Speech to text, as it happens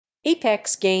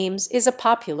Apex Games is a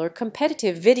popular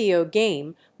competitive video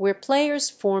game where players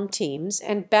form teams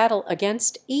and battle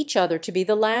against each other to be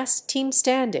the last team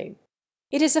standing.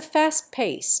 It is a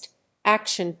fast-paced,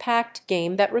 action-packed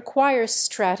game that requires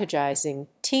strategizing,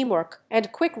 teamwork,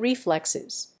 and quick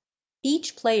reflexes.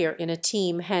 Each player in a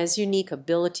team has unique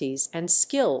abilities and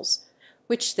skills,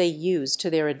 which they use to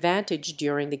their advantage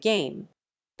during the game.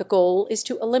 The goal is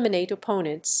to eliminate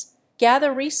opponents,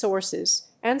 gather resources,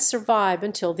 and survive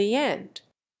until the end.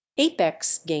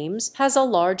 Apex Games has a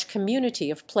large community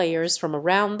of players from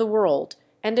around the world,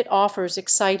 and it offers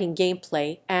exciting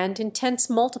gameplay and intense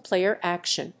multiplayer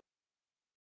action.